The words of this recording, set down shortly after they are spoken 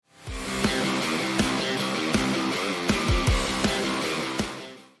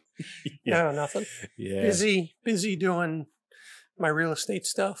No, nothing. Yeah. Busy doing my real estate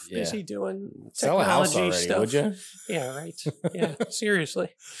stuff. Yeah. Busy doing Sell a house technology already, stuff. would you? Yeah, right. Yeah, seriously.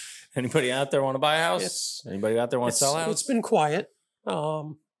 Anybody out there want to buy a house? Anybody out there want to sell a house? It's been quiet.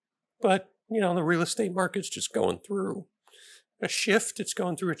 But, the real estate market's just going through a shift. It's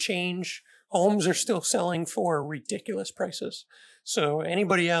going through a change. Homes are still selling for ridiculous prices. So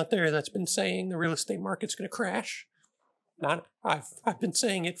anybody out there that's been saying the real estate market's going to crash, I've been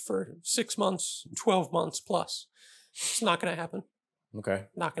saying it for 6 months, 12 months plus. It's not going to happen. Okay.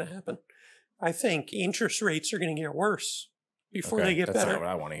 Not going to happen. I think interest rates are going to get worse before they get That's better. not what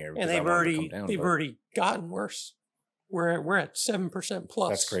I want to hear. And they've already gotten worse. We're at 7% plus.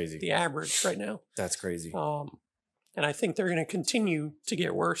 That's crazy. The average right now. That's crazy. And I think they're going to continue to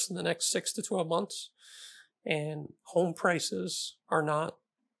get worse in the next 6 to 12 months. And home prices are not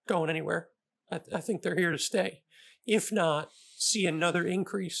going anywhere. I think they're here to stay. If not, see another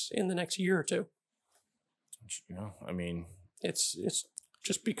increase in the next year or two. I mean, it's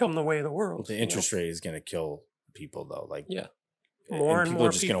just become the way of the world. The interest rate is going to kill people, though. More and people more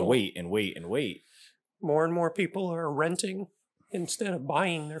are just going to wait and wait and wait. More and more people are renting instead of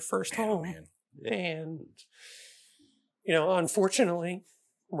buying their first home. Man. And, unfortunately,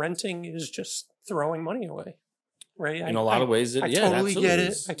 renting is just throwing money away, right? In a lot of ways, I totally get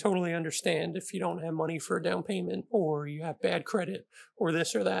it. I totally understand if you don't have money for a down payment or you have bad credit or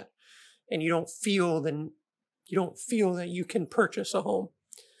this or that, and you don't feel that you can purchase a home.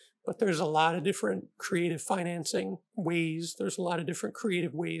 But there's a lot of different creative financing ways. There's a lot of different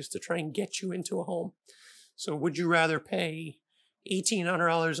creative ways to try and get you into a home. So would you rather pay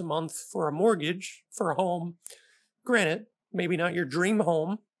 $1,800 a month for a mortgage for a home? Granted, maybe not your dream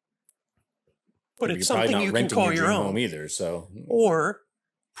home, but it's something you can call your own. Home either, so. Or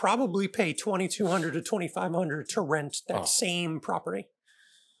probably pay $2,200 to $2,500 to rent that same property.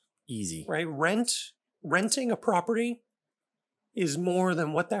 Easy. Right? Renting a property is more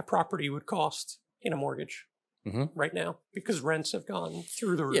than what that property would cost in a mortgage right now, because rents have gone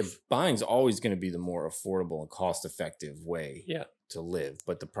through the roof. Yeah, buying's always going to be the more affordable and cost-effective way to live.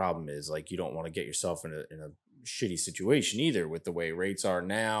 But the problem is, you don't want to get yourself in a shitty situation either with the way rates are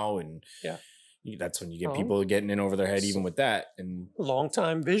now. And that's when you get people getting in over their head even with that. And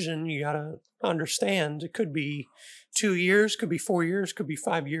long-time vision, you got to understand it could be 2 years, could be 4 years, could be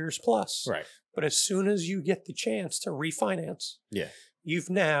 5 years plus. Right. But as soon as you get the chance to refinance, you've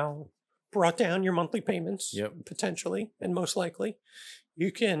now brought down your monthly payments, potentially, and most likely.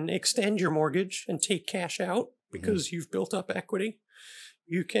 You can extend your mortgage and take cash out because you've built up equity.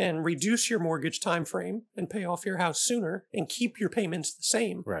 You can reduce your mortgage time frame and pay off your house sooner and keep your payments the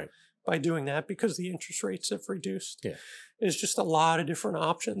same by doing that because the interest rates have reduced. Yeah. There's just a lot of different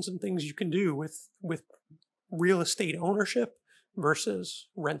options and things you can do with real estate ownership versus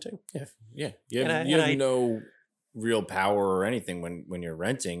renting. You have no real power or anything when you're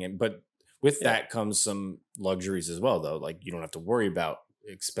renting, but with that comes some luxuries as well, though. You don't have to worry about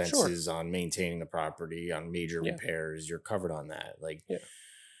expenses on maintaining the property, on major repairs. You're covered on that.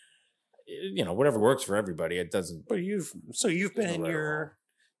 Whatever works for everybody. It doesn't. But you've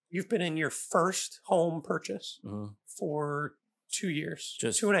been in your first home purchase for 2 years,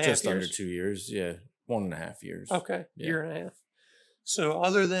 just 2.5 years, just under 2 years. Yeah, 1.5 years. Okay, year and a half. So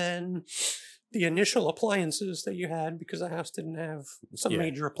other than the initial appliances that you had, because the house didn't have some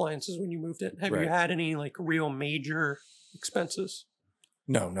major appliances when you moved in, have you had any real major expenses?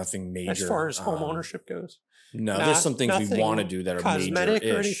 No, nothing major. As far as home ownership goes? No, there's some things we want to do that are cosmetic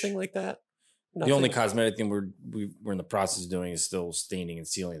major-ish. Or anything like that? Nothing. The only cosmetic thing we're in the process of doing is still staining and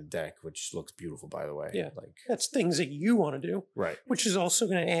sealing the deck, which looks beautiful, by the way. Yeah, that's things that you want to do. Right. Which is also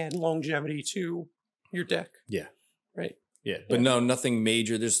going to add longevity to your deck. Yeah. Right. Yeah, but no, nothing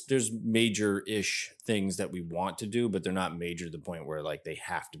major. There's major-ish things that we want to do, but they're not major to the point where they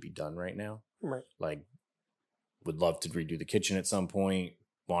have to be done right now. Right. Would love to redo the kitchen at some point.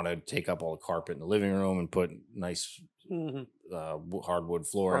 Want to take up all the carpet in the living room and put nice hardwood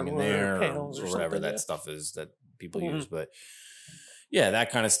flooring in there, or whatever that stuff is that people use. But that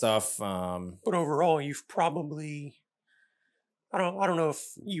kind of stuff. But overall, you've probably. I don't know if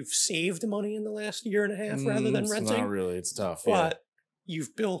you've saved money in the last year and a half rather than renting. Not really. It's tough. But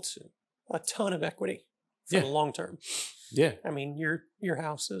you've built a ton of equity for the long term. Yeah. I mean, your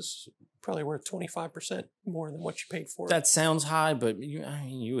house is probably worth 25% more than what you paid for it. That sounds high, but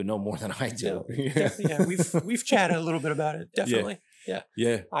you would know more than I do. We've chatted a little bit about it. Definitely.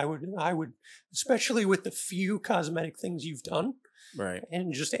 Yeah. I would, especially with the few cosmetic things you've done. Right.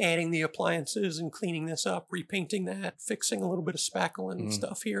 And just adding the appliances and cleaning this up, repainting that, fixing a little bit of spackling and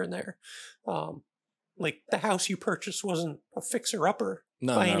stuff here and there. Like the house you purchased wasn't a fixer-upper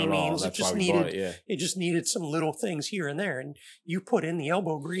by any means. It just needed it just needed some little things here and there. And you put in the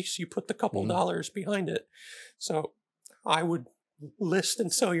elbow grease, you put the couple dollars behind it. So I would list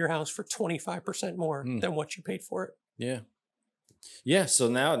and sell your house for 25% more than what you paid for it. Yeah. Yeah. So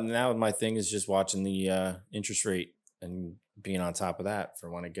now my thing is just watching the interest rate and being on top of that for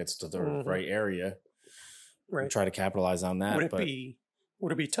when it gets to the right area. Right. Try to capitalize on that.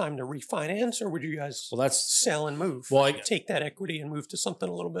 Would it be time to refinance, or would you guys sell and move? Take that equity and move to something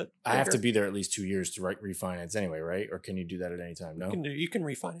a little bit bigger? I have to be there at least 2 years to refinance anyway, right? Or can you do that at any time? No? You can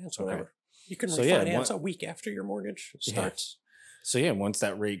refinance whenever. Okay. You can refinance a week after your mortgage starts. So once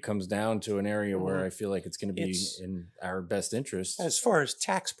that rate comes down to an area where I feel like it's going to be in our best interest. As far as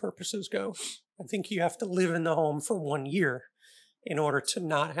tax purposes go, I think you have to live in the home for 1 year in order to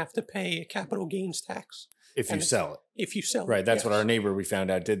not have to pay a capital gains tax. If you sell it. If you sell it. Right. That's what our neighbor we found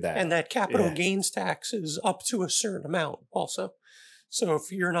out did that. And that capital gains tax is up to a certain amount also. So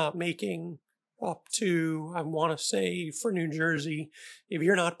if you're not making up to, I want to say for New Jersey, if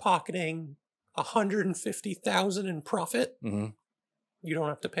you're not pocketing $150,000 in profit, you don't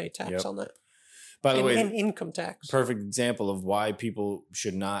have to pay tax on that. By the way, and income tax. Perfect example of why people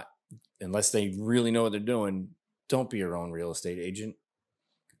should not, unless they really know what they're doing, don't be your own real estate agent.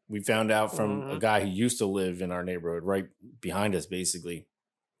 We found out from a guy who used to live in our neighborhood right behind us, basically.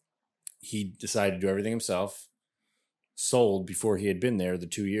 He decided to do everything himself, sold before he had been there the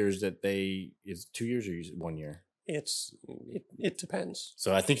 2 years that is 2 years or 1 year? It depends.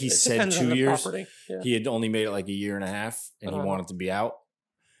 So I think he said 2 years. Yeah. He had only made it like a year and a half and he wanted to be out.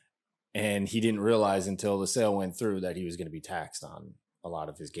 And he didn't realize until the sale went through that he was going to be taxed on a lot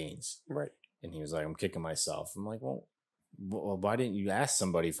of his gains. Right. And he was like, I'm kicking myself. I'm like, well, why didn't you ask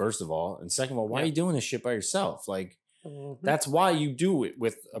somebody, first of all? And second of all, why are you doing this shit by yourself? Like, that's why you do it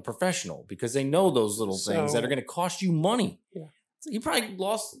with a professional, because they know those little things that are going to cost you money. Yeah. So he probably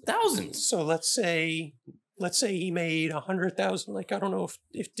lost thousands. So let's say he made 100,000. Like, I don't know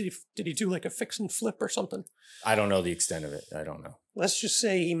if did he do like a fix and flip or something? I don't know the extent of it. I don't know. Let's just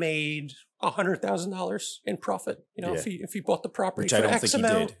say he made $100,000 in profit. You know, if he bought the property for X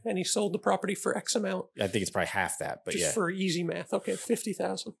amount and he sold the property for X amount. I think it's probably half that, but just for easy math. Okay,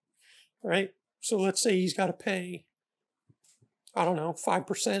 50,000. Right. So let's say he's got to pay, I don't know,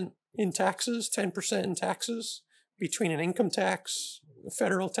 5% in taxes, 10% in taxes between an income tax,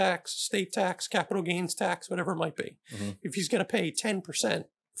 federal tax, state tax, capital gains tax, whatever it might be. If he's going to pay 10%,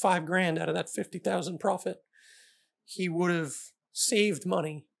 $5,000 out of that 50,000 profit, he would have saved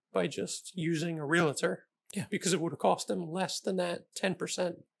money by just using a realtor. Yeah. Because it would have cost him less than that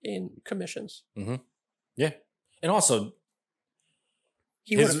 10% in commissions. Yeah. And also,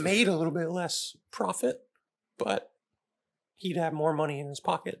 he would have made a little bit less profit, but he'd have more money in his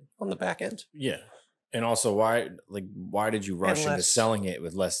pocket on the back end. Yeah. And also, why did you rush into selling it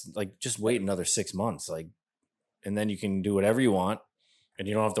with less? Like, just wait another 6 months, and then you can do whatever you want, and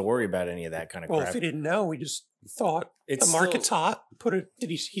you don't have to worry about any of that kind of crap. Well, if he didn't know, he just thought the market's hot.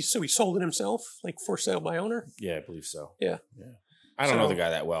 So he sold it himself, like for sale by owner? Yeah, I believe so. Yeah. I don't know the guy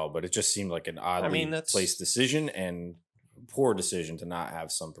that well, but it just seemed like an oddly placed decision and poor decision to not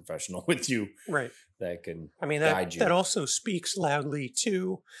have some professional with you, right? That can guide you. That also speaks loudly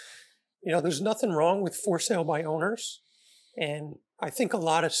to, there's nothing wrong with for sale by owners, and I think a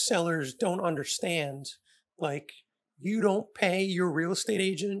lot of sellers don't understand, like, you don't pay your real estate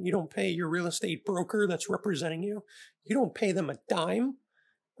agent, you don't pay your real estate broker that's representing you, you don't pay them a dime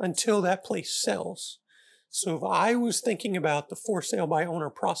until that place sells. So if I was thinking about the for sale by owner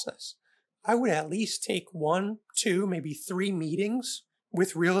process, I would at least take 1, 2, maybe 3 meetings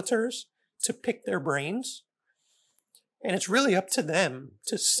with realtors to pick their brains. And it's really up to them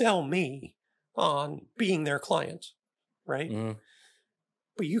to sell me on being their client, right?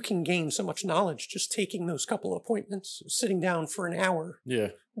 But you can gain so much knowledge just taking those couple appointments, sitting down for an hour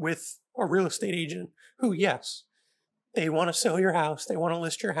with a real estate agent who, yes, they want to sell your house. They want to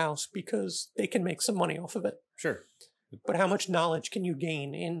list your house because they can make some money off of it. Sure. But how much knowledge can you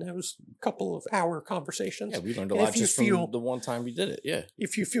gain in those couple of hour conversations? Yeah, we learned a lot just from the one time we did it. Yeah.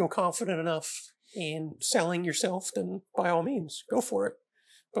 If you feel confident enough in selling yourself, then by all means, go for it.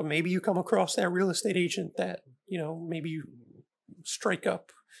 But maybe you come across that real estate agent that, maybe you strike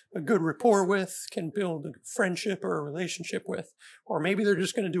up a good rapport with, can build a friendship or a relationship with, or maybe they're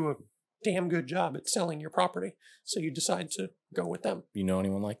just going to do a damn good job at selling your property. So you decide to go with them. You know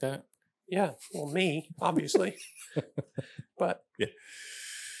anyone like that? Yeah. Well, me, obviously. But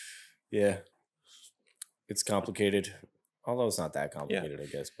yeah. It's complicated. Although it's not that complicated, I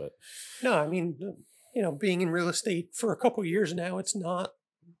guess. But no, I mean, being in real estate for a couple of years now, it's not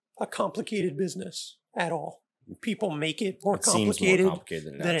a complicated business. at all. People make it more complicated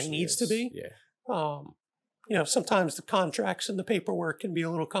than it needs to be. Yeah. Sometimes the contracts and the paperwork can be a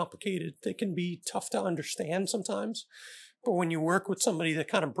little complicated. They can be tough to understand sometimes. But when you work with somebody that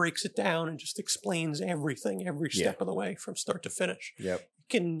kind of breaks it down and just explains everything, every step of the way from start to finish,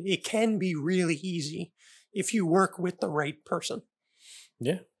 it can be really easy if you work with the right person.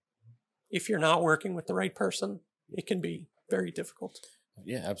 Yeah. If you're not working with the right person, it can be very difficult.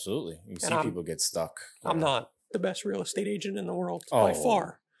 Yeah, absolutely. You can see people get stuck. I'm not the best real estate agent in the world by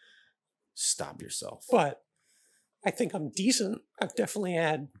far. Stop yourself. But I think I'm decent. I've definitely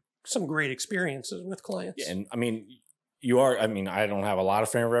had some great experiences with clients. Yeah, and I mean, you are. I mean, I don't have a lot of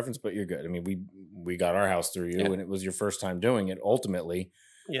frame of reference, but you're good. I mean, we got our house through you, and it was your first time doing it. Ultimately,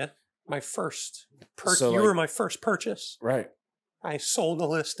 my first. You were my first purchase, right? I sold a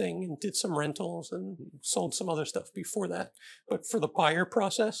listing and did some rentals and sold some other stuff before that. But for the buyer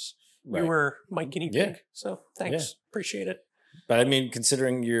process, you were my guinea pig. Yeah. So thanks. Yeah. Appreciate it. But I mean,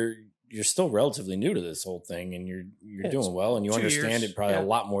 considering you're still relatively new to this whole thing and you're doing well and you understand it probably a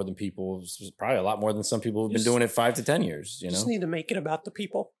lot more than probably a lot more than some people who've been doing it 5 to 10 years. You just need to make it about the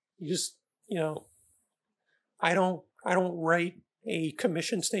people. You just, I don't write a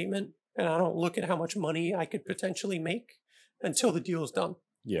commission statement and I don't look at how much money I could potentially make until the deal is done.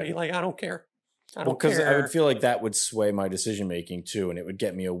 Yeah. Right? Like, I don't care. Because I would feel like that would sway my decision making too, and it would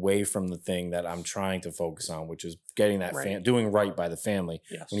get me away from the thing that I'm trying to focus on, which is getting that doing right by the family.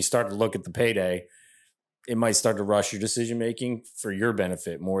 Yes. When you start to look at the payday, it might start to rush your decision making for your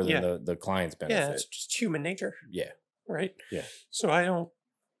benefit more than the client's benefit. Yeah, it's just human nature. Yeah. Right. Yeah. So I don't.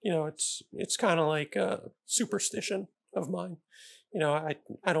 It's kind of like a superstition of mine.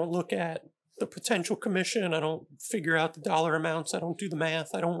 I don't look at the potential commission. I don't figure out the dollar amounts. I don't do the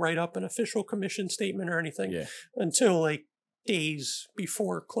math. I don't write up an official commission statement or anything until like days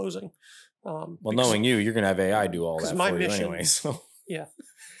before closing. Well, knowing you're going to have AI do all that for you anyway. So. Yeah.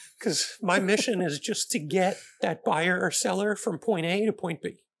 Because my mission is just to get that buyer or seller from point A to point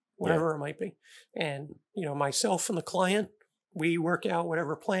B, whatever it might be. And, myself and the client, we work out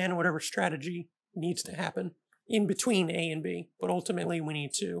whatever plan, whatever strategy needs to happen in between A and B. But ultimately, we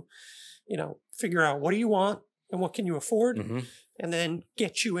need to figure out what do you want and what can you afford, and then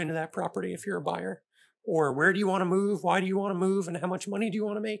get you into that property if you're a buyer. Or where do you want to move? Why do you want to move? And how much money do you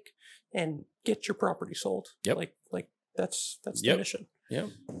want to make? And get your property sold. Yep. Like that's the mission. Yeah.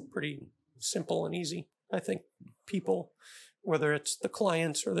 Pretty simple and easy. I think people, whether it's the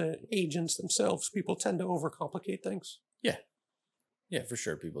clients or the agents themselves, people tend to overcomplicate things. Yeah. Yeah, for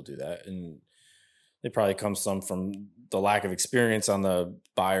sure. People do that. And it probably comes some from the lack of experience on the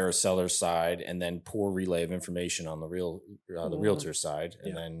buyer or seller side, and then poor relay of information on the realtor side,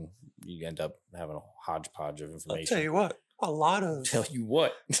 and then you end up having a hodgepodge of information. I'll tell you what,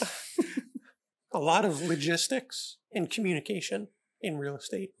 a lot of logistics and communication in real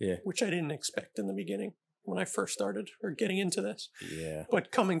estate, which I didn't expect in the beginning when I first started or getting into this. Yeah.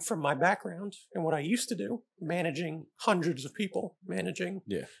 But coming from my background and what I used to do, managing hundreds of people, managing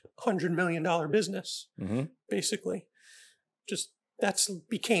 $100 million business, basically, just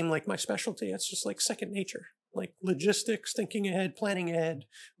became like my specialty. It's just like second nature, like logistics, thinking ahead, planning ahead,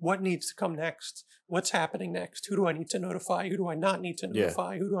 what needs to come next, what's happening next, who do I need to notify, who do I not need to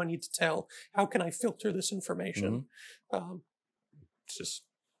notify, who do I need to tell, how can I filter this information? It's just,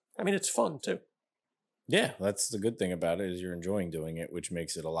 it's fun too. Yeah, that's the good thing about it is you're enjoying doing it, which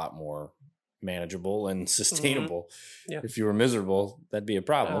makes it a lot more manageable and sustainable. Yeah. If you were miserable, that'd be a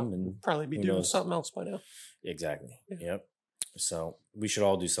problem. And probably be doing something else by now. Exactly. Yeah. Yep. So we should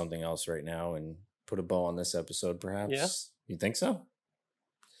all do something else right now and put a bow on this episode, perhaps. Yeah. You think so?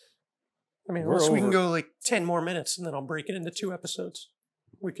 Unless we can go like 10 more minutes and then I'll break it into 2 episodes.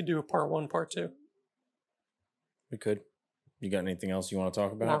 We could do a part 1, part 2. We could. You got anything else you want to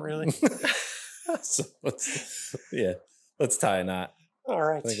talk about? Not really. So let's tie a knot. All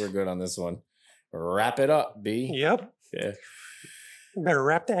right. I think we're good on this one. Wrap it up, B. Yep. Yeah. Better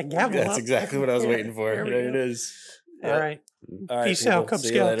wrap that gavel up. That's exactly what I was waiting for. There it is. All right. Peace out, Cub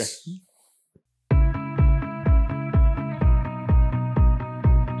Scouts.